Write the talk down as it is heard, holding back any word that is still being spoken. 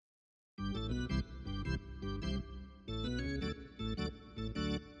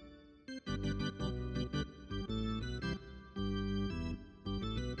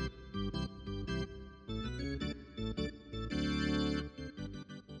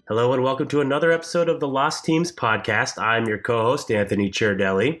Hello and welcome to another episode of the Lost Teams podcast. I'm your co-host, Anthony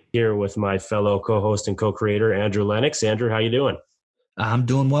Ciardelli, here with my fellow co-host and co-creator, Andrew Lennox. Andrew, how you doing? I'm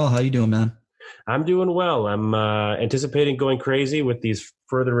doing well. How you doing, man? I'm doing well. I'm anticipating going crazy with these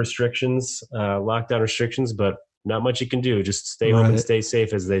further restrictions, lockdown restrictions, but not much you can do. Just stay home and stay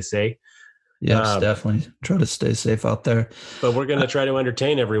safe, as they say. Yes, definitely. Try to stay safe out there. But we're going to try to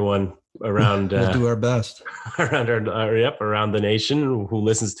entertain everyone around. We'll do our best around the nation who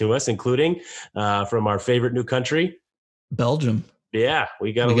listens to us, including from our favorite new country, Belgium. Yeah,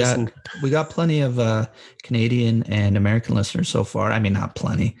 we got to listen. We got plenty of Canadian and American listeners so far. I mean, not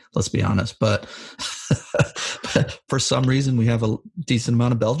plenty, let's be honest, but for some reason we have a decent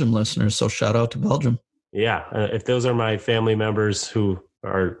amount of Belgium listeners. So shout out to Belgium. Yeah, if those are my family members who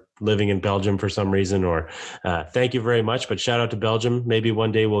are living in Belgium for some reason, or thank you very much. But shout out to Belgium. Maybe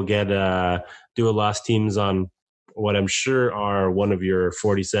one day we'll get do a Lost Teams on what I'm sure are one of your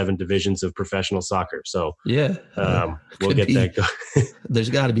 47 divisions of professional soccer. So yeah, we'll get that going. There's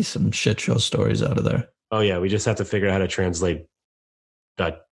got to be some shit show stories out of there. Oh yeah, we just have to figure out how to translate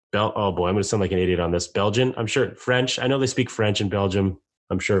that. Oh boy, I'm going to sound like an idiot on this. Belgian, I'm sure. French, I know they speak French in Belgium.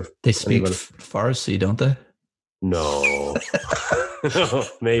 I'm sure they speak Farsi, don't they? No.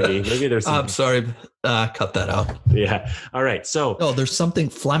 Maybe there's I'm sorry, cut that out. Yeah, all right, so there's something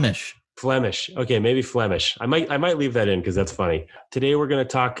Flemish. Okay, maybe Flemish. I might leave that in because that's funny. Today we're going to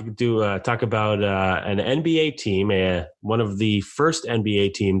talk about an NBA team, one of the first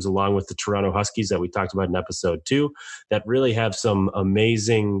NBA teams, along with the Toronto Huskies that we talked about in episode 2, that really have some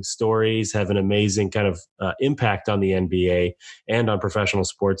amazing stories, have an amazing kind of impact on the NBA and on professional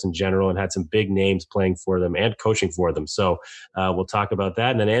sports in general, and had some big names playing for them and coaching for them. So we'll talk about that,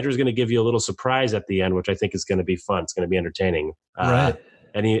 and then Andrew's going to give you a little surprise at the end, which I think is going to be fun. It's going to be entertaining. Right.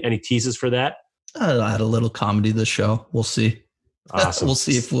 Any teases for that? I'll add a little comedy to the show. We'll see. Awesome. We'll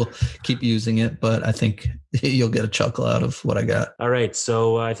see if we'll keep using it, but I think you'll get a chuckle out of what I got. All right.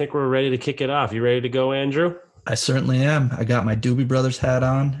 So I think we're ready to kick it off. You ready to go, Andrew? I certainly am. I got my Doobie Brothers hat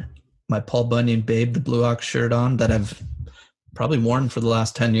on, my Paul Bunyan Babe, the Blue Ox shirt on that I've probably worn for the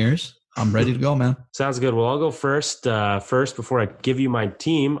last 10 years. I'm ready to go, man. Sounds good. Well, I'll go first. Before I give you my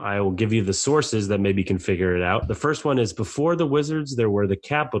team, I will give you the sources that maybe can figure it out. The first one is before the Wizards, there were the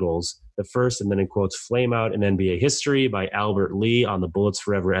Capitals, the first, and then in quotes, flame out in NBA history by Albert Lee on the Bullets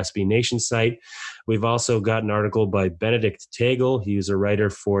Forever SB Nation site. We've also got an article by Benedict Tagle. He's a writer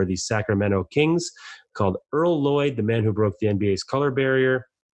for the Sacramento Kings called Earl Lloyd, the man who broke the NBA's color barrier.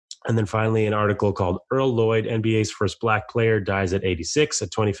 And then finally, an article called Earl Lloyd, NBA's first black player, dies at 86, a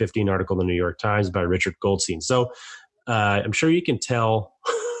 2015 article in the New York Times by Richard Goldstein. So I'm sure you can tell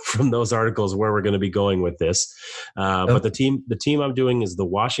from those articles where we're going to be going with this. But the team I'm doing is the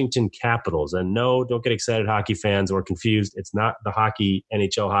Washington Capitals. And no, don't get excited, hockey fans, or confused. It's not the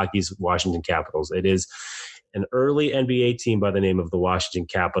NHL hockey's Washington Capitals. It is an early NBA team by the name of the Washington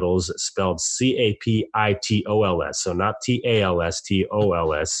Capitals, spelled Capitols. So not Talstols.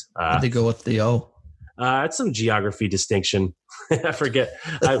 Did they go with the O? It's some geography distinction. I forget.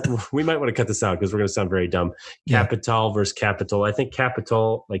 We might want to cut this out because we're going to sound very dumb. Capital versus capital. I think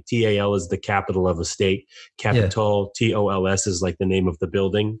capital, like TAL, is the capital of a state. Capital, TOLS, is like the name of the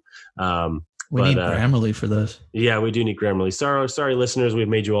building. We need Grammarly for this. Yeah, we do need Grammarly. Sorry, listeners, we've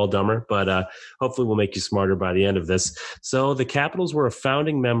made you all dumber, but hopefully we'll make you smarter by the end of this. So the Capitals were a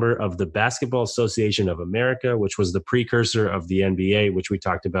founding member of the Basketball Association of America, which was the precursor of the NBA, which we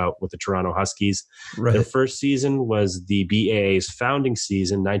talked about with the Toronto Huskies. Right. Their first season was the BAA's founding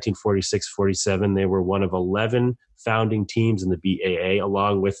season, 1946-47. They were one of 11 founding teams in the BAA,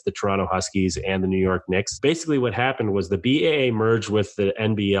 along with the Toronto Huskies and the New York Knicks. Basically, what happened was the BAA merged with the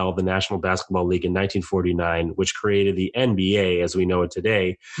NBL, the National Basketball League, in 1949, which created the NBA as we know it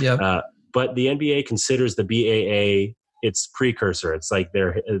today. Yep. But the NBA considers the BAA its precursor. It's like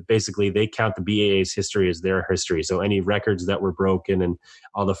they count the BAA's history as their history. So any records that were broken and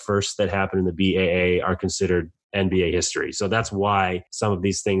all the firsts that happened in the BAA are considered NBA history. So that's why some of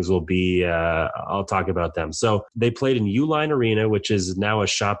these things will be, I'll talk about them. So they played in Uline Arena, which is now a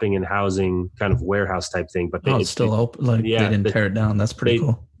shopping and housing kind of warehouse type thing. But it's still open. They didn't tear it down. That's pretty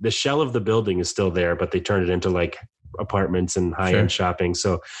cool. The shell of the building is still there, but they turned it into like apartments and high-end shopping.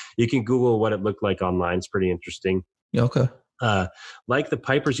 So you can Google what it looked like online. It's pretty interesting. Yeah, okay. Like the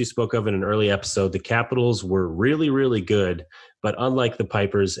Pipers you spoke of in an early episode, the Capitals were really, really good. But unlike the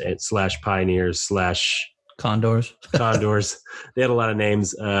Pipers / Pioneers / Condors, they had a lot of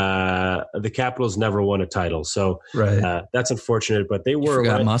names. The Capitals never won a title. So that's unfortunate, but they were. You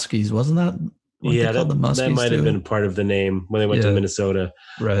forgot Muskies, wasn't that? That might have been part of the name when they went to Minnesota.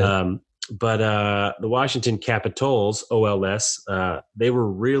 Right. But the Washington Capitals, OLS, they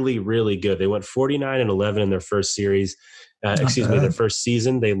were really, really good. They went 49-11 in their first series. Their first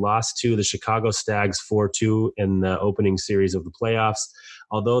season. They lost to the Chicago Stags 4-2 in the opening series of the playoffs,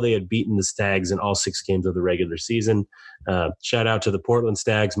 although they had beaten the Stags in all 6 games of the regular season. Shout out to the Portland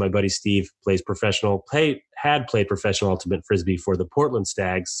Stags. My buddy Steve had played professional ultimate frisbee for the Portland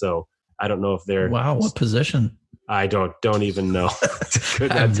Stags, so I don't know if they're... Wow, what position? I don't even know.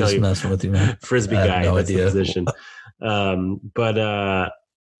 Could I'm not tell just you. Messing with you, man. Frisbee guy, no that's idea. the position. But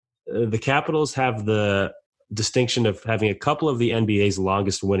the Capitals have the distinction of having a couple of the NBA's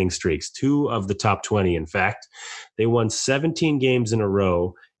longest winning streaks, 2 of the top 20, in fact. They won 17 games in a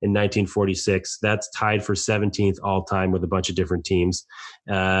row in 1946. That's tied for 17th all-time with a bunch of different teams.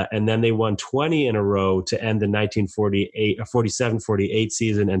 And then they won 20 in a row to end the 47-48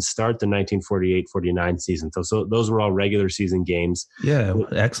 season and start the 1948-49 season. So those were all regular season games. Yeah,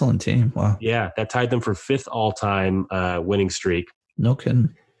 excellent team. Wow. Yeah, that tied them for 5th all-time winning streak. No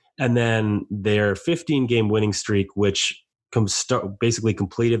kidding. And then their 15-game winning streak, which basically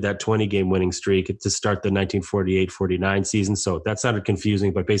completed that 20-game winning streak to start the 1948-49 season. So that sounded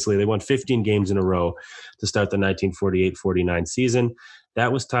confusing, but basically they won 15 games in a row to start the 1948-49 season.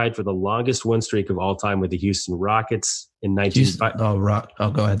 That was tied for the longest win streak of all time with the Houston Rockets in 19... go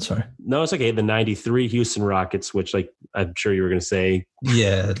ahead, sorry. No, it's okay. The 93 Houston Rockets, which I'm sure you were going to say.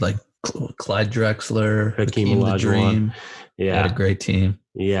 Yeah, like Clyde Drexler, Hakeem the Dream. Yeah. Had a great team.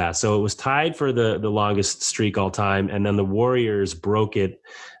 Yeah, so it was tied for the longest streak all time, and then the Warriors broke it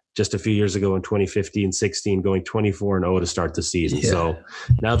just a few years ago in 2015-16, going 24-0 to start the season. Yeah. So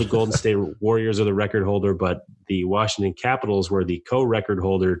now the Golden State Warriors are the record holder, but the Washington Capitals were the co-record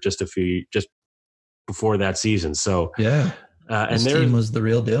holder just before that season. So yeah, and their team was the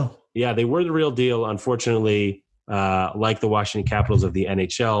real deal. Yeah, they were the real deal. Unfortunately, like the Washington Capitals of the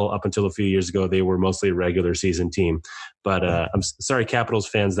NHL, up until a few years ago, they were mostly a regular season team. But I'm sorry, Capitals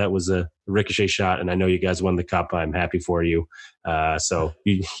fans, that was a ricochet shot, and I know you guys won the cup. I'm happy for you. So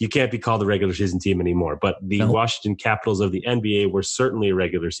you can't be called a regular season team anymore. But the Washington Capitals of the NBA were certainly a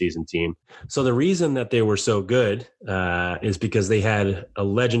regular season team. So the reason that they were so good is because they had a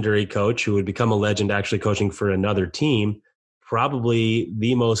legendary coach who would become a legend actually coaching for another team. Probably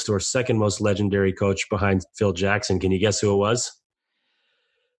the most or second most legendary coach behind Phil Jackson. Can you guess who it was?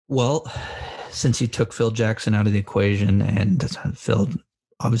 Well, since you took Phil Jackson out of the equation and Phil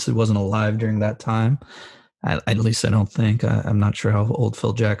obviously wasn't alive during that time, at least I don't think. I'm not sure how old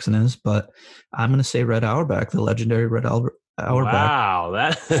Phil Jackson is, but I'm going to say Red Auerbach, the legendary Red Auerbach. Wow,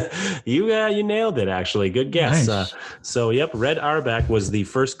 that you nailed it. Actually, good guess. Nice. Red Auerbach was the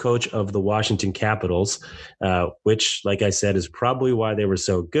first coach of the Washington Capitals, which, like I said, is probably why they were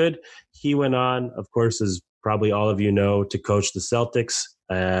so good. He went on, of course, as probably all of you know, to coach the Celtics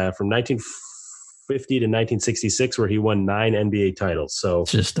from 1950 to 1966, where he won 9 NBA titles. So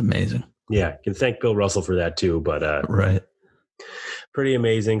it's just amazing. Yeah, can thank Bill Russell for that too. But right, pretty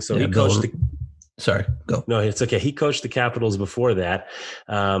amazing. So he coached Sorry, go. No, it's okay. He coached the Capitals before that.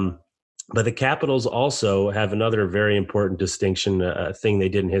 But the Capitals also have another very important distinction, thing they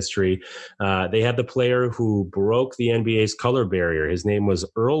did in history. They had the player who broke the NBA's color barrier. His name was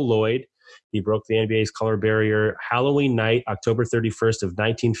Earl Lloyd. He broke the NBA's color barrier Halloween night, October 31st of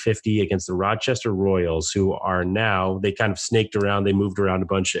 1950 against the Rochester Royals, who are now, they kind of snaked around, they moved around a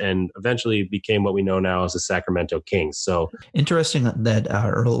bunch and eventually became what we know now as the Sacramento Kings. So interesting that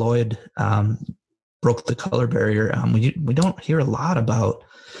Earl Lloyd broke the color barrier. We don't hear a lot about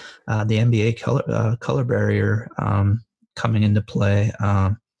the NBA color barrier coming into play.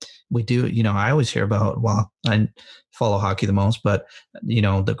 We do, I always hear about, I follow hockey the most, but,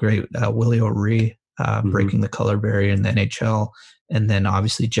 the great Willie O'Ree breaking the color barrier in the NHL, and then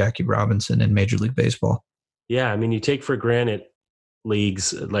obviously Jackie Robinson in Major League Baseball. Yeah, I mean, you take for granted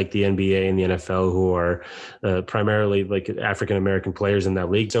leagues like the NBA and the NFL who are primarily like African-American players in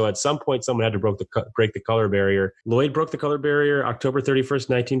that league. So at some point, someone had to break the color barrier. Lloyd broke the color barrier October 31st,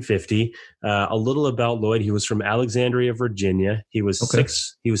 1950. A little about Lloyd. He was from Alexandria, Virginia. He was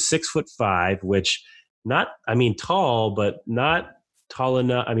 6'5", which tall, but not tall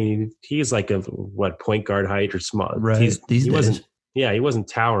enough. I mean, he's like point guard height or small. Right. He wasn't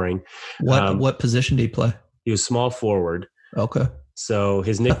towering. What position did he play? He was small forward. Okay. So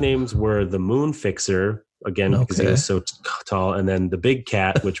his nicknames were the Moon Fixer, again, because he was so tall, and then the Big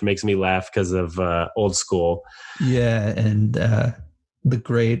Cat, which makes me laugh because of old school. Yeah, and the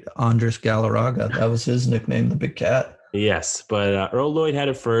great Andres Galarraga, that was his nickname, the Big Cat. Yes, but Earl Lloyd had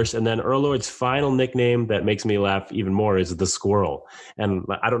it first, and then Earl Lloyd's final nickname that makes me laugh even more is the Squirrel. And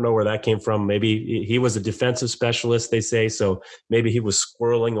I don't know where that came from. Maybe he was a defensive specialist, they say, so maybe he was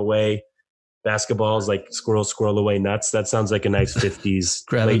squirreling away basketballs like squirrel, squirrel away nuts. That sounds like a nice 50s, late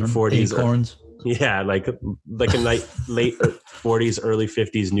Grabbing 40s. acorns. Yeah, like a late 40s, early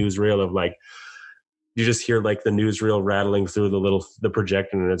 50s newsreel of like, you just hear like the newsreel rattling through the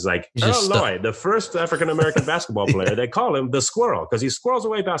projector, and it's like Earl Lloyd, the first African American basketball player. Yeah. They call him the squirrel because he squirrels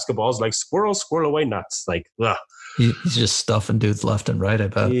away basketballs like squirrel, squirrel away nuts. Like, ugh. He's just stuffing dudes left and right, I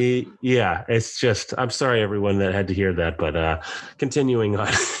bet. Yeah, it's just, I'm sorry everyone that had to hear that, but continuing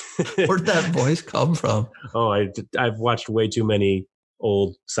on. Where'd that voice come from? Oh, I've watched way too many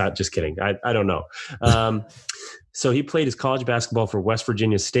old, just kidding. I don't know. So he played his college basketball for West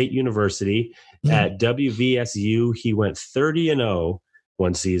Virginia State University. At WVSU, he went 30-0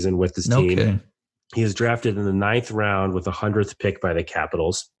 one season with his team. Okay. He was drafted in the 9th round with the 100th pick by the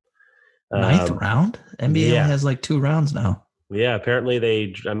Capitals. 9th round? NBA only has like 2 rounds now. Yeah, apparently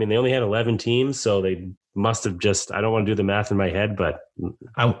they only had 11 teams, so they must have just, I don't want to do the math in my head, but.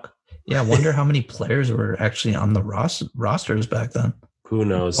 I wonder how many players were actually on the rosters back then. Who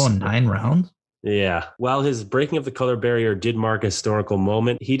knows? 9 rounds? Yeah. While his breaking of the color barrier did mark a historical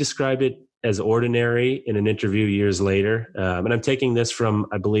moment, he described it as ordinary in an interview years later. And I'm taking this from,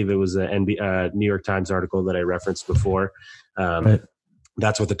 I believe it was a New York Times article that I referenced before. Right.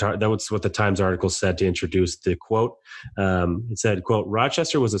 That's what the Times article said to introduce the quote. It said, quote,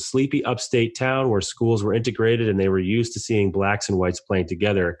 Rochester was a sleepy upstate town where schools were integrated and they were used to seeing blacks and whites playing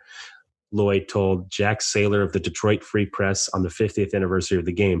together. Lloyd told Jack Saylor of the Detroit Free Press on the 50th anniversary of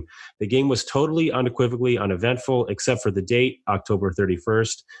the game. The game was totally unequivocally uneventful, except for the date, October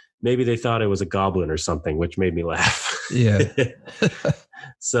 31st. Maybe they thought it was a goblin or something, which made me laugh. Yeah.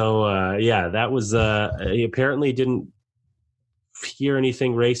 So, that was, he apparently didn't hear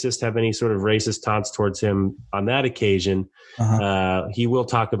anything racist, have any sort of racist taunts towards him on that occasion. Uh-huh. He will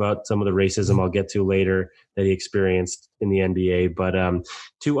talk about some of the racism I'll get to later that he experienced in the NBA. But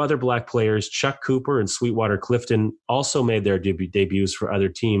 2 other black players, Chuck Cooper and Sweetwater Clifton, also made their debuts for other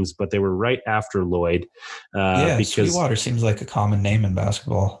teams, but they were right after Lloyd. Because Sweetwater seems like a common name in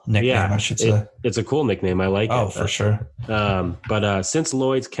basketball. Nickname, I should say. It's a cool nickname. I like it. Oh, for sure. But since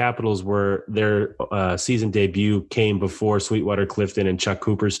Lloyd's Capitals were their season debut came before Sweetwater Clifton and Chuck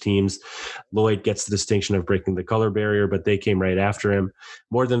Cooper's teams, Lloyd gets the distinction of breaking the color barrier, but they came right after him.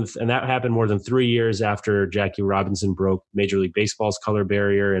 And that happened more than 3 years after Jackie Robinson broke Major League Baseball's color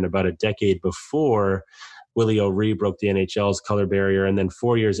barrier, and about a decade before Willie O'Ree broke the NHL's color barrier, and then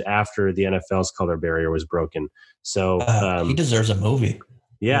 4 years after the NFL's color barrier was broken. So he deserves a movie.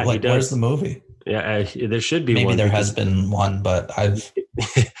 Yeah, he does. Where's the movie? Yeah, there should be one. Maybe there has been one, but I've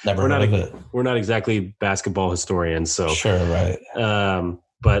never heard of it. We're not exactly basketball historians, so sure, right.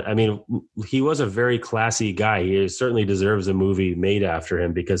 But I mean, he was a very classy guy. He certainly deserves a movie made after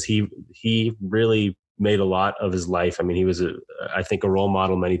him because he really made a lot of his life. I mean, he was I think a role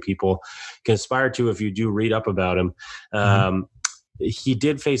model many people can aspire to if you do read up about him. He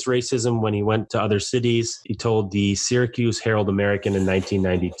did face racism when he went to other cities. He told the Syracuse Herald American in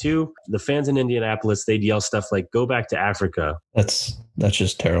 1992, the fans in Indianapolis, they'd yell stuff like, "Go back to Africa." That's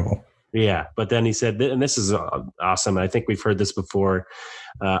just terrible. Yeah. But then he said, and this is awesome. I think we've heard this before.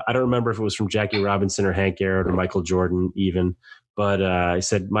 I don't remember if it was from Jackie Robinson or Hank Aaron or Michael Jordan even, but he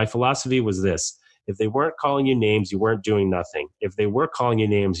said, my philosophy was this: if they weren't calling you names, you weren't doing nothing. If they were calling you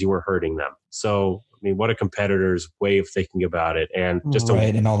names, you were hurting them. So, I mean, what a competitor's way of thinking about it. And just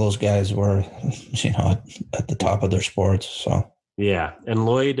and all those guys were, at the top of their sports. So yeah, and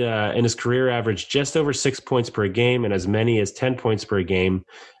Lloyd in his career averaged just over 6 points per game and as many as 10 points per game,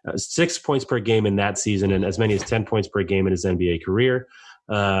 6 points per game in that season, and as many as 10 points per game in his NBA career.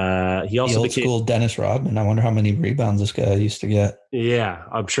 He also became school Dennis Rodman. I wonder how many rebounds this guy used to get. Yeah,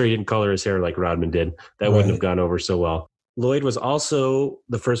 I'm sure he didn't color his hair like Rodman did. That wouldn't have gone over so well. Lloyd was also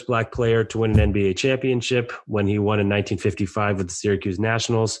the first black player to win an NBA championship when he won in 1955 with the Syracuse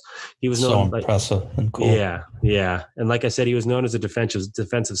Nationals. He was known, impressive and cool. Yeah. And like I said, he was known as a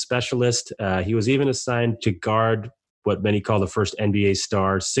defensive specialist. He was even assigned to guard what many call the first NBA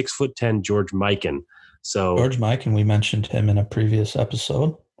star, 6'10" George Mikan. So George Mikan, we mentioned him in a previous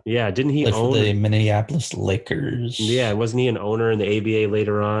episode. Yeah, didn't he own the Minneapolis Lakers? Yeah, wasn't he an owner in the ABA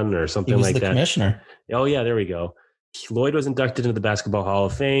later on or something like that? He was the commissioner. Oh yeah, there we go. Lloyd was inducted into the Basketball Hall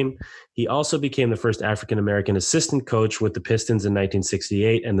of Fame. He also became the first African-American assistant coach with the Pistons in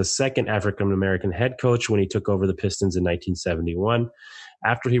 1968 and the second African-American head coach when he took over the Pistons in 1971.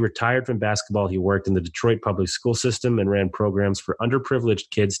 After he retired from basketball, he worked in the Detroit public school system and ran programs for underprivileged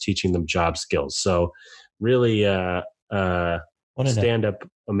kids, teaching them job skills. So really stand-up,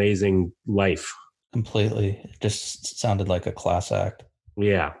 amazing life. Completely. It just sounded like a class act.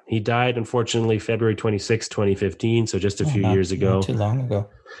 Yeah, he died, unfortunately, February 26, 2015, so just a Oh, few years not ago. too long ago.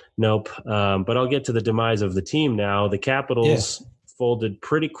 Nope. But I'll get to the demise of the team now. The Yeah. Capitals folded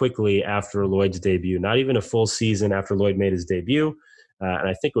pretty quickly after Lloyd's debut, not even a full season after Lloyd made his debut. And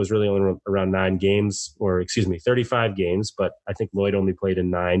I think it was really only around 35 games, but I think Lloyd only played in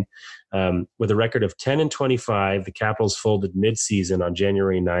 9. With a record of 10-25, the Capitals folded midseason on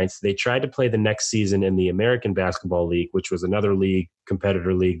January 9th. They tried to play the next season in the American Basketball League, which was another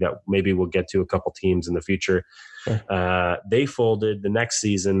competitor league that maybe we'll get to a couple teams in the future. Sure. They folded the next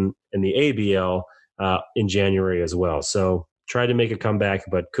season in the ABL in January as well. So tried to make a comeback,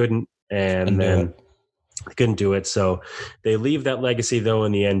 but couldn't. And then couldn't do it. So they leave that legacy though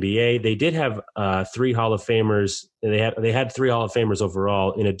in the NBA. They did have 3 Hall of Famers. They had 3 Hall of Famers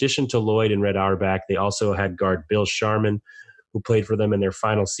overall. In addition to Lloyd and Red Auerbach, they also had guard Bill Sharman, who played for them in their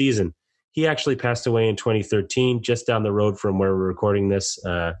final season. He actually passed away in 2013, just down the road from where we're recording this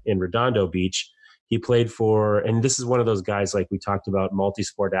in Redondo Beach. He played for, and this is one of those guys like we talked about,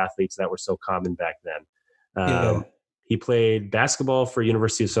 multi-sport athletes that were so common back then. Yeah. He played basketball for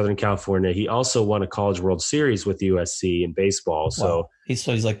University of Southern California. He also won a College World Series with USC in baseball. So he's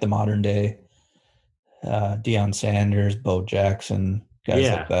like the modern day Deion Sanders, Bo Jackson, guys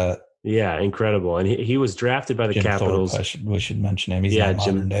like that. Yeah, incredible. And he was drafted by the Jim Capitals. Thorpe, we should mention him. He's not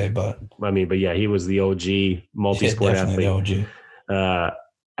modern day, but he was the OG multi-sport athlete. The OG.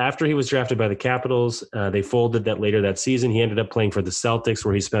 After he was drafted by the Capitals, they folded that later that season. He ended up playing for the Celtics,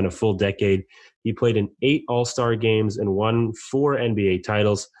 where he spent a full decade. He played in 8 All-Star games and won 4 NBA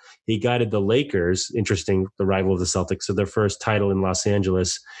titles. He guided the Lakers, interesting, the rival of the Celtics, to their first title in Los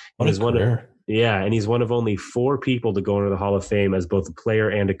Angeles. What a career. And he's one of only 4 people to go into the Hall of Fame as both a player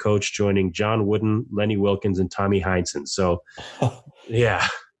and a coach, joining John Wooden, Lenny Wilkens, and Tommy Heinsohn. So, yeah.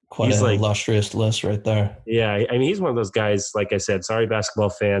 Quite an illustrious list right there. Yeah, I mean, he's one of those guys, like I said, sorry basketball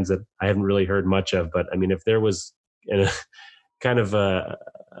fans, that I haven't really heard much of. But, I mean, if there was kind of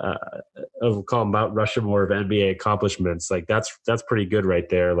we'll call him Mount Rushmore of NBA accomplishments, like that's pretty good right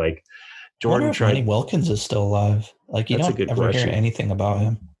there. Like Jordan Lenny Wilkens is still alive. Like you don't ever hear anything about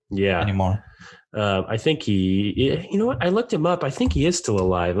him anymore. I think you know what? I looked him up. I think he is still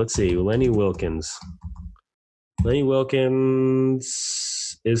alive. Let's see. Lenny Wilkens. Lenny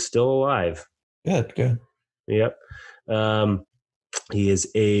Wilkens is still alive. Good. Yep. He is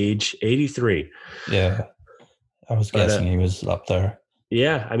age 83. Yeah. I was guessing he was up there.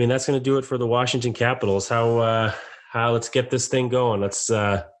 Yeah. I mean, that's going to do it for the Washington Capitals. How let's get this thing going. Let's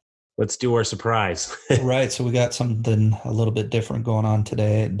do our surprise. Right. So we got something a little bit different going on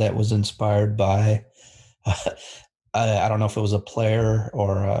today that was inspired by, I don't know if it was a player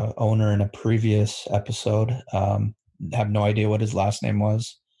or a owner in a previous episode. Have no idea what his last name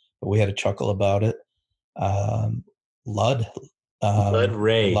was, but we had a chuckle about it. Lud. Lud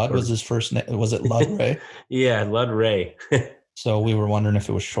Ray. Lud was his first name. Was it Lud Ray? Yeah, Lud Ray. So we were wondering if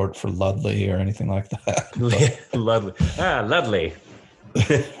it was short for Ludley or anything like that. Ludley. Ludley.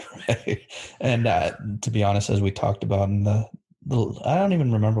 Right. And to be honest, as we talked about in the I don't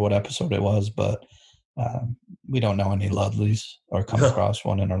even remember what episode it was, but we don't know any Ludleys or come across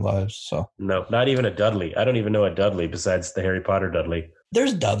one in our lives. So no, not even a Dudley. I don't even know a Dudley besides the Harry Potter Dudley.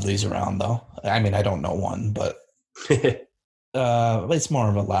 There's Dudleys around though. I mean, I don't know one, but it's more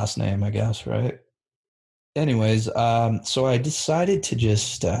of a last name, I guess, right? Anyways, so I decided to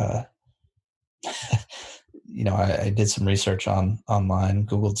just, I did some research online,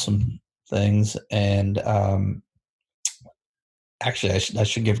 Googled some things, and actually, I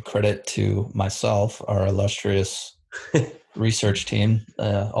should give credit to myself, our illustrious research team.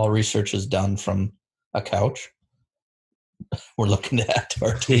 All research is done from a couch. We're looking to add to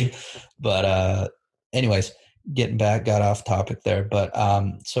our team. But anyways, getting back, got off topic there. But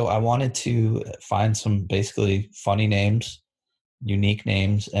so I wanted to find some basically funny names, unique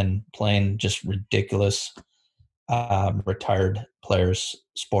names, and plain just ridiculous retired players'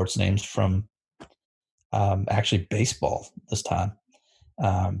 sports names from actually baseball this time.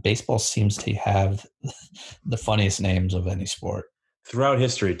 Baseball seems to have the funniest names of any sport. Throughout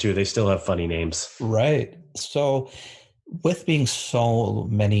history, too, they still have funny names. Right. So with being so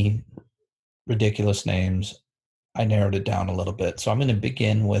many ridiculous names, I narrowed it down a little bit. So I'm going to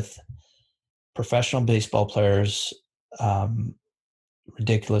begin with professional baseball players,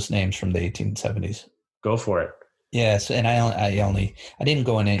 ridiculous names from the 1870s. Go for it. Yes, and I didn't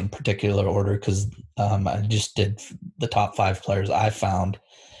go in any particular order because I just did the top 5 players I found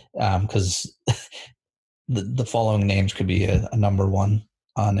because the following names could be a number 1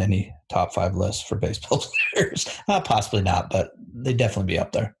 on any top 5 list for baseball players. Possibly not, but they'd definitely be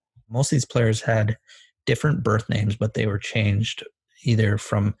up there. Most of these players had different birth names, but they were changed either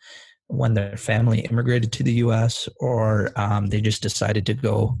from when their family immigrated to the U.S. or they just decided to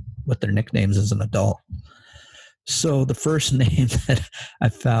go with their nicknames as an adult. So the first name that I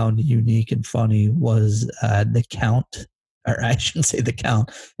found unique and funny was the Count, or I shouldn't say the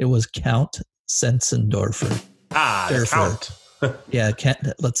Count. It was Count Sensendorfer. The Count. Yeah,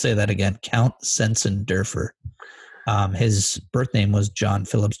 let's say that again. Count Sensendorfer. His birth name was John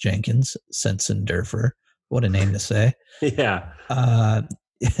Phillips Jenkins Sensendorfer. What a name to say. Yeah.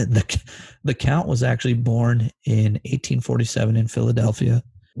 The Count was actually born in 1847 in Philadelphia.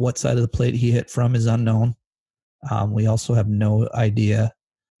 What side of the plate he hit from is unknown. We also have no idea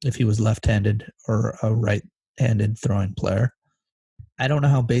if he was left-handed or a right-handed throwing player. I don't know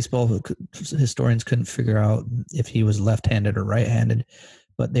how baseball historians couldn't figure out if he was left-handed or right-handed,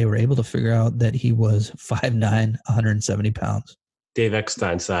 but they were able to figure out that he was 5'9", 170 pounds. Dave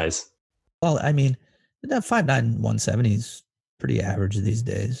Eckstein size. Well, I mean, that 5'9", 170 is pretty average these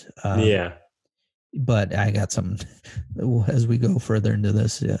days. Yeah. But I got some, as we go further into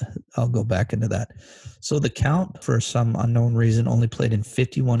this, I'll go back into that. So the Count, for some unknown reason, only played in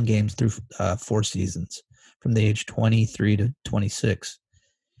 51 games through 4 seasons, from the age 23 to 26.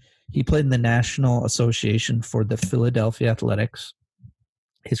 He played in the National Association for the Philadelphia Athletics.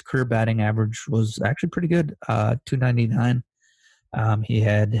 His career batting average was actually pretty good, 299. He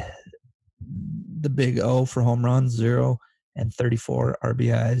had the big O for home runs, 0, and 34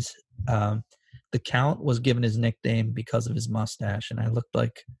 RBIs. The Count was given his nickname because of his mustache, and I looked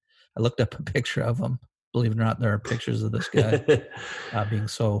up a picture of him. Believe it or not, there are pictures of this guy being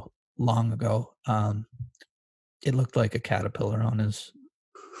so long ago. It looked like a caterpillar on his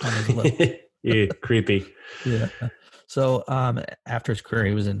lip. Yeah, creepy. Yeah. So after his career,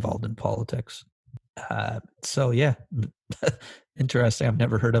 he was involved in politics. So yeah, interesting. I've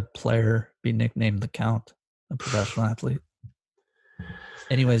never heard a player be nicknamed the Count, a professional athlete.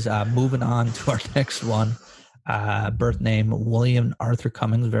 Anyways, moving on to our next one. Birth name, William Arthur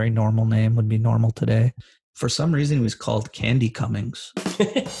Cummings. Very normal name, would be normal today. For some reason, he was called Candy Cummings.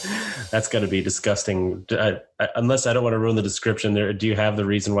 That's got to be disgusting. Unless I don't want to ruin the description there. Do you have the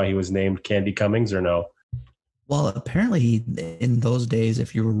reason why he was named Candy Cummings or no? Well, apparently in those days,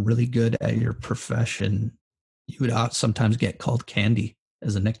 if you were really good at your profession, you would sometimes get called Candy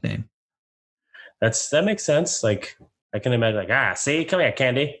as a nickname. That makes sense. Like, I can imagine, like, see, come here,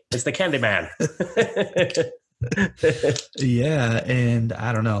 Candy. It's the Candy Man. Yeah, and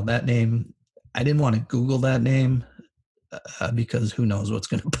I don't know, that name, I didn't want to Google that name because who knows what's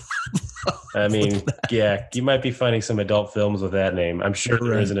going to I mean, yeah, you might be finding some adult films with that name. I'm sure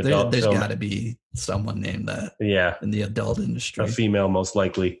there is an adult There's film. got to be someone named that in the adult industry. A female, most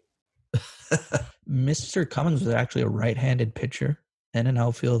likely. Mr. Cummings was actually a right-handed pitcher and an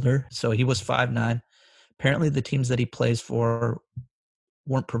outfielder, so he was 5'9". Apparently, the teams that he plays for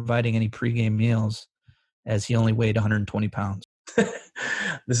weren't providing any pregame meals as he only weighed 120 pounds.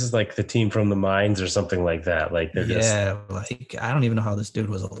 This is like the team from the mines or something like that. Like they're like I don't even know how this dude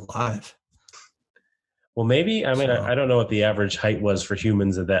was alive. Well, maybe, I mean, I don't know what the average height was for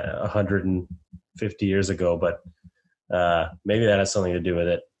humans at that 150 years ago, but maybe that has something to do with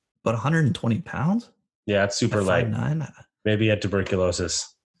it. But 120 pounds? Yeah, it's super light. 5'9"? Maybe he had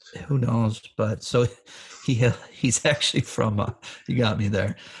tuberculosis. Who knows? But so he's actually from, you got me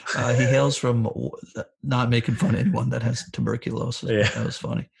there. He hails from, not making fun of anyone that has tuberculosis. Yeah. That was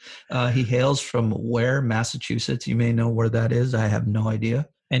funny. He hails from Ware, Massachusetts. You may know where that is. I have no idea.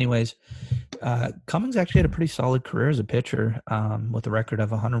 Anyways, Cummings actually had a pretty solid career as a pitcher with a record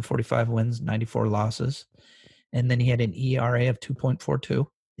of 145 wins, 94 losses. And then he had an ERA of 2.42.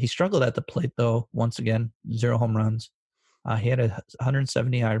 He struggled at the plate, though, once again, 0 home runs. He had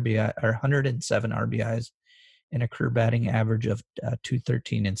 107 RBIs and a career batting average of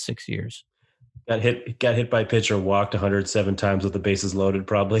 213 in 6 years. Got hit by a pitcher, walked 107 times with the bases loaded,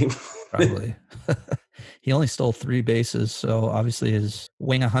 probably. Probably. He only stole 3 bases, so obviously his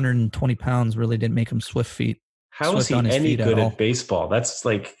weighing 120 pounds really didn't make him swift feet. How is he any good at baseball? That's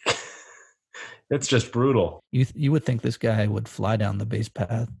like, that's just brutal. You would think this guy would fly down the base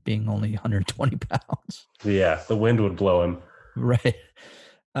path being only 120 pounds. Yeah, the wind would blow him. Right.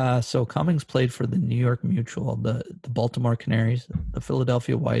 So Cummings played for the New York Mutual, the Baltimore Canaries, the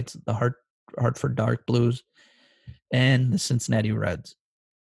Philadelphia Whites, the Hartford Dark Blues, and the Cincinnati Reds.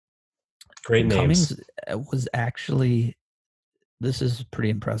 Great names. Cummings was actually, this is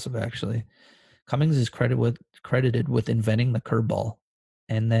pretty impressive actually. Cummings is credited with inventing the curveball,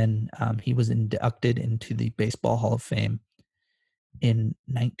 and then he was inducted into the Baseball Hall of Fame in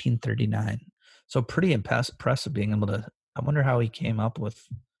 1939. So pretty impressive being able to, I wonder how he came up with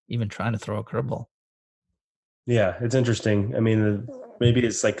even trying to throw a curveball. Yeah, it's interesting. I mean, maybe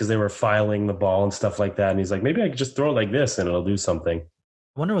it's like because they were filing the ball and stuff like that, and he's like, maybe I could just throw it like this and it'll do something.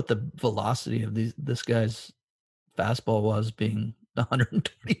 I wonder what the velocity of this guy's fastball was, being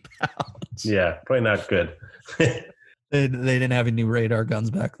 120 pounds. Yeah, probably not good. They didn't have any radar guns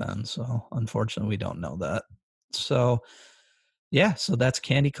back then, so unfortunately we don't know that. So yeah, so that's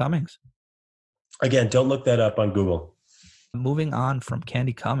Candy Cummings. Again, don't look that up on Google. Moving on from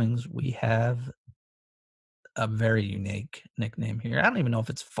Candy Cummings, we have a very unique nickname here. I don't even know if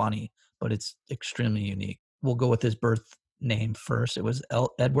it's funny, but it's extremely unique. We'll go with his birth name first. It was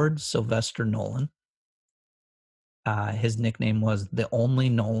Edward Sylvester Nolan. His nickname was the Only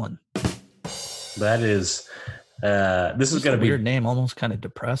Nolan. That is, this is going to be weird name, almost kind of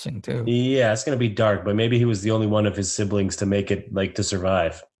depressing too. Yeah, it's going to be dark, but maybe he was the only one of his siblings to make it, like, to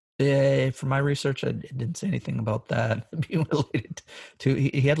survive. Yeah, for my research, I didn't say anything about that being related to.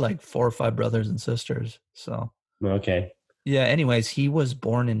 He had like 4 or 5 brothers and sisters. So Okay. yeah. Anyways, he was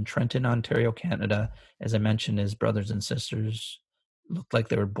born in Trenton, Ontario, Canada. As I mentioned, his brothers and sisters looked like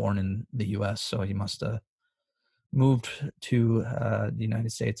they were born in the U.S. So he must have moved to the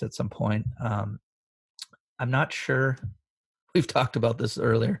United States at some point. I'm not sure. We've talked about this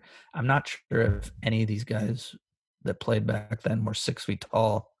earlier. I'm not sure if any of these guys that played back then were 6 feet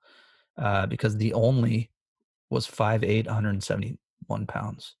tall, because the Only was 5'8", 171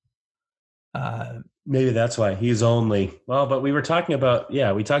 pounds. Maybe that's why he's only, well, but we were talking about,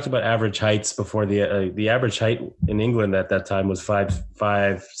 we talked about average heights before. The average height in England at that time was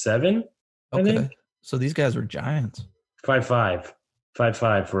 5'7". Okay. So these guys were giants. 5'5",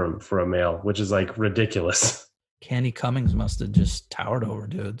 5'5" for a male, which is like ridiculous. Candy Cummings must have just towered over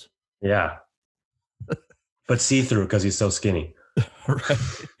dudes. Yeah. But see-through because he's so skinny. Right.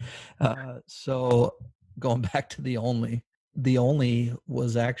 So going back to the Only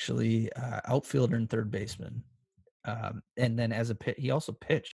was actually outfielder and third baseman. And then as he also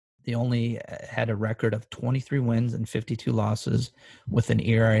pitched. The Only had a record of 23 wins and 52 losses with an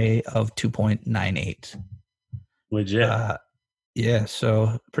ERA of 2.98. Legit. Yeah,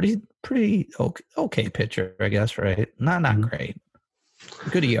 so pretty okay pitcher, I guess, right? Not great.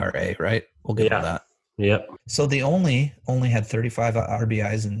 Good ERA, right? We'll give him that. Yep. So the only had 35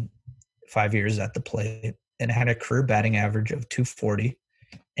 RBIs in 5 years at the plate and had a career batting average of 240.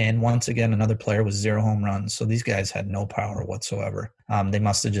 And once again, another player with 0 home runs. So these guys had no power whatsoever. They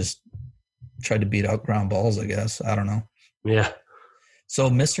must have just tried to beat out ground balls, I guess. I don't know. Yeah. So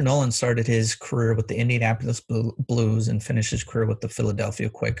Mr. Nolan started his career with the Indianapolis Blues and finished his career with the Philadelphia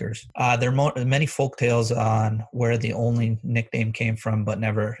Quakers. There are many folktales on where the Only nickname came from, but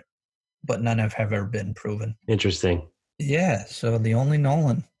none have ever been proven. Interesting. Yeah, so the Only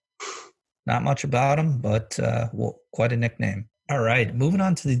Nolan. Not much about him, but quite a nickname. All right, moving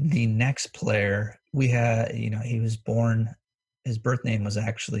on to the next player. We had, he was born, his birth name was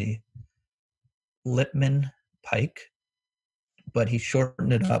actually Lipman Pike, but he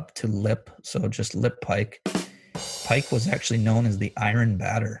shortened it up to Lip, so just Lip Pike. Pike was actually known as the Iron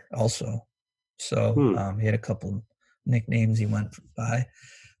Batter also. So he had a couple nicknames he went by.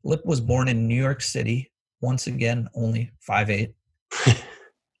 Lip was born in New York City, once again, only 5'8".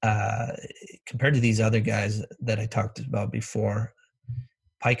 Compared to these other guys that I talked about before,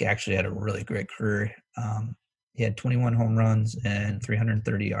 Pike actually had a really great career. He had 21 home runs and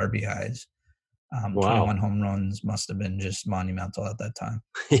 330 RBIs. Wow. 21 home runs must have been just monumental at that time.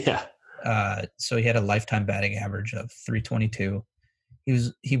 Yeah. So he had a lifetime batting average of 322.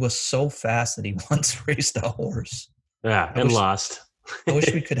 He was so fast that he once raced a horse. Yeah, lost. I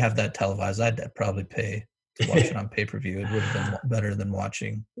wish we could have that televised. I'd probably pay to watch it on pay-per-view. It would have been better than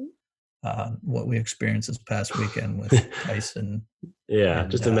watching what we experienced this past weekend with Tyson. Yeah,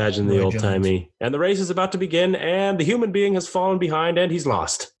 just imagine the old-timey. And the race is about to begin, and the human being has fallen behind, and he's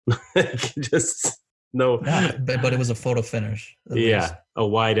lost. Just no. Yeah, but it was a photo finish. Yeah, a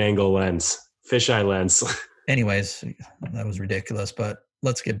wide-angle lens, fisheye lens. Anyways, that was ridiculous, but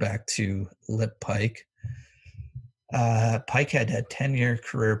let's get back to Lip Pike. Pike had a 10-year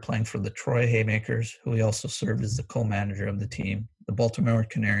career playing for the Troy Haymakers, who he also served as the co-manager of the team, the Baltimore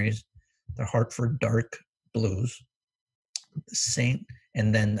Canaries, the Hartford Dark Blues,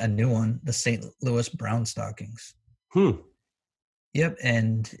 and then a new one, the St. Louis Brown Stockings. Yep,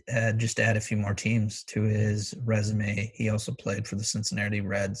 and just to add a few more teams to his resume, he also played for the Cincinnati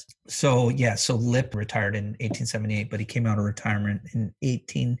Reds. So Lip retired in 1878, but he came out of retirement in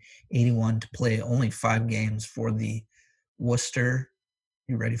 1881 to play only 5 games for the Worcester,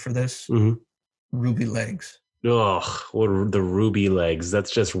 you ready for this? Mm-hmm. Ruby Legs. Ugh, what are the Ruby Legs?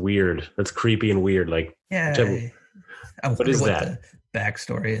 That's just weird. That's creepy and weird. Like, yeah. what is that?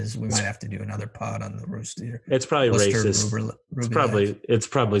 backstory is we might have to do another pod on the Rooster. It's probably racist. It's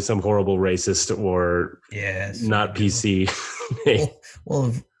probably some horrible racist or not PC name.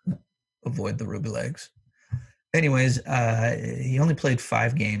 We'll avoid the ruby legs. Anyways, he only played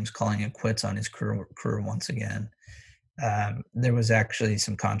 5 games, calling it quits on his career once again. There was actually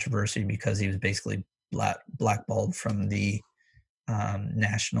some controversy because he was basically blackballed from the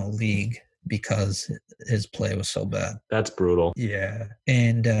National League because his play was so bad. That's brutal. Yeah.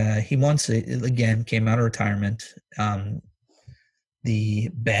 And he once, again, came out of retirement. The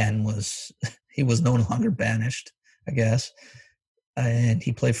ban was, he was no longer banished, I guess. And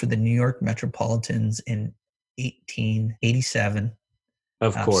he played for the New York Metropolitans in 1887.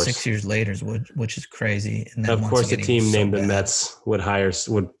 Of course. 6 years later, which is crazy. And then of course, a team named the Mets would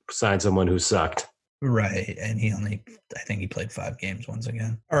sign someone who sucked. Right. And I think he played 5 games once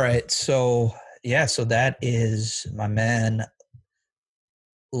again. All right. So, so that is my man,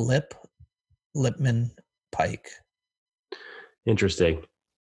 Lipman Pike. Interesting.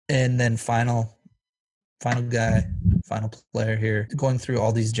 And then final player here, going through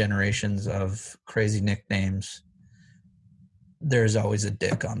all these generations of crazy nicknames, there's always a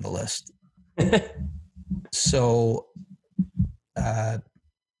dick on the list. So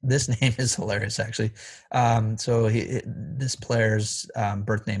this name is hilarious, actually. This player's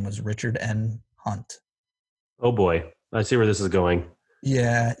birth name was Richard N. Hunt. Oh boy, I see where this is going.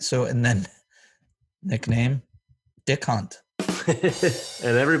 Yeah. So, and then nickname, Dick Hunt.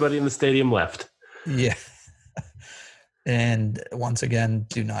 And everybody in the stadium left. Yeah. And once again,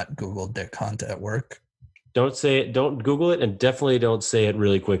 do not Google Dick Hunt at work. Don't say it. Don't Google it, and definitely don't say it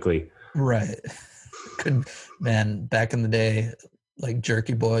really quickly. Right. Man, back in the day, like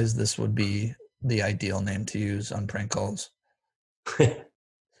Jerky Boys, this would be the ideal name to use on prank calls.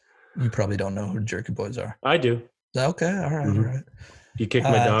 You probably don't know who Jerky Boys are. I do. Okay. All right. Mm-hmm. All right. You kicked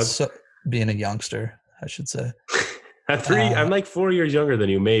my dog? So, being a youngster, I should say. I'm like 4 years younger than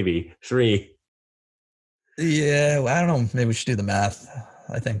you, maybe 3. Yeah, well, I don't know. Maybe we should do the math.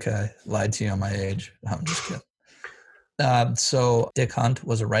 I think I lied to you on my age. I'm just kidding. So Dick Hunt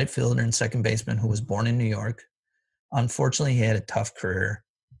was a right fielder and second baseman who was born in New York. Unfortunately, he had a tough career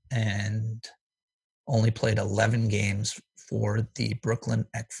and only played 11 games for the Brooklyn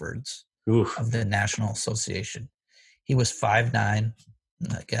Eckfords of the National Association. He was 5'9",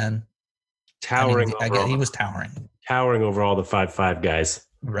 again. Towering. He was towering. Towering over all the 5'5" guys.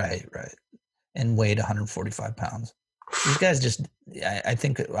 Right. And weighed 145 pounds. These guys just, I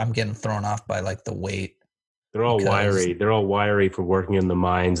think I'm getting thrown off by like the weight. They're all wiry. They're all wiry for working in the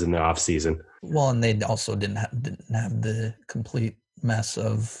mines in the off season. Well, and they also didn't have the complete mess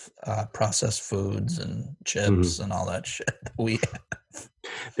of processed foods and chips and all that shit that we have.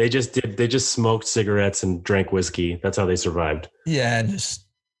 They just smoked cigarettes and drank whiskey. That's how they survived. Yeah,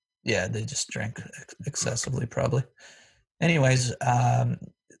 they just drank excessively, probably. Anyways,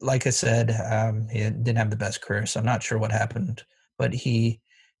 like I said, he didn't have the best career, so I'm not sure what happened. But he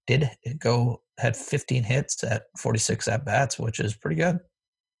had 15 hits at 46 at-bats, which is pretty good.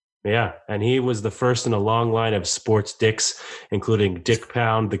 Yeah, and he was the first in a long line of sports dicks, including Dick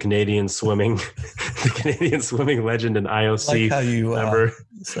Pound, the Canadian swimming legend and IOC. I like how you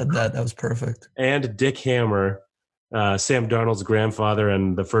said that. That was perfect. And Dick Hammer, Sam Darnold's grandfather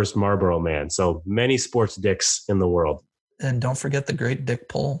and the first Marlboro man. So many sports dicks in the world. And don't forget the great Dick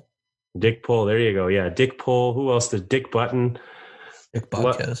Pole. Dick Pole, there you go. Yeah, Dick Pole. Who else? Dick Button. Dick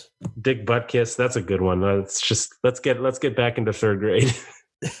Buttkiss. Dick Buttkiss. That's a good one. Let's get back into 3rd grade.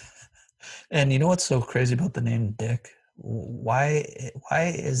 And you know what's so crazy about the name Dick? Why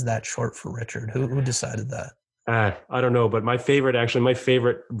is that short for Richard? Who decided that? I don't know, but my favorite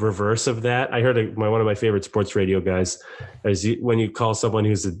reverse of that, I heard one of my favorite sports radio guys, is when you call someone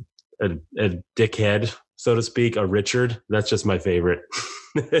who's a dickhead, so to speak, a Richard. That's just my favorite.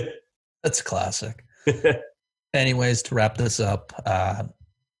 That's classic. Anyways, to wrap this up,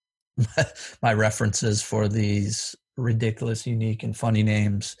 my references for these ridiculous, unique, and funny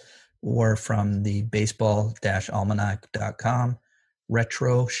names were from the baseball-almanac.com,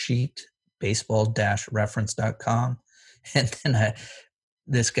 retro sheet, baseball-reference.com. And then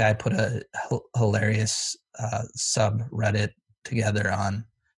this guy put a hilarious subreddit together on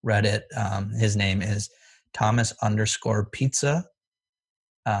Reddit. His name is Thomas_Pizza.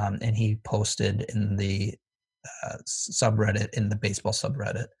 And he posted in the subreddit, in the baseball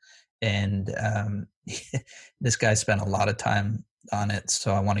subreddit. And this guy spent a lot of time on it,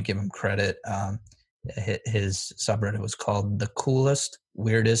 so I want to give him credit. His subreddit was called The Coolest,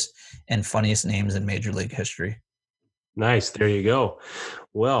 Weirdest, and Funniest Names in Major League History. Nice. There you go.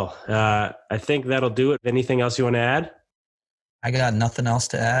 Well, I think that'll do it. Anything else you want to add? I got nothing else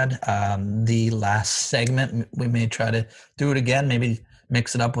to add. The last segment, we may try to do it again, maybe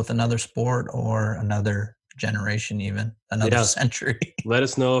mix it up with another sport or another generation, even another Yeah. century. Let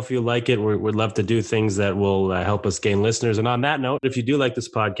us know if you like it. We'd love to do things that will help us gain listeners. And on that note, if you do like this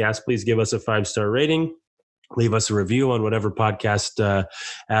podcast, please give us a 5-star rating. Leave us a review on whatever podcast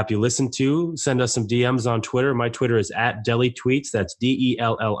app you listen to. Send us some DMs on Twitter. My Twitter is at Deli Tweets. That's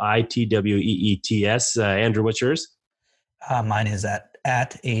DELLITWEETS. Andrew, what's yours? Mine is at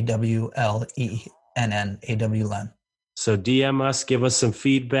AWLENN. So DM us, give us some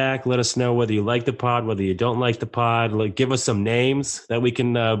feedback. Let us know whether you like the pod, whether you don't like the pod. Give us some names that we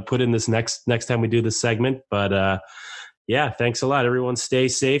can put in this next time we do this segment. But yeah, thanks a lot. Everyone stay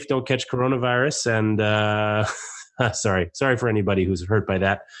safe. Don't catch coronavirus. And sorry for anybody who's hurt by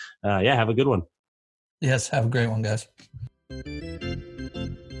that. Yeah, have a good one. Yes, have a great one, guys.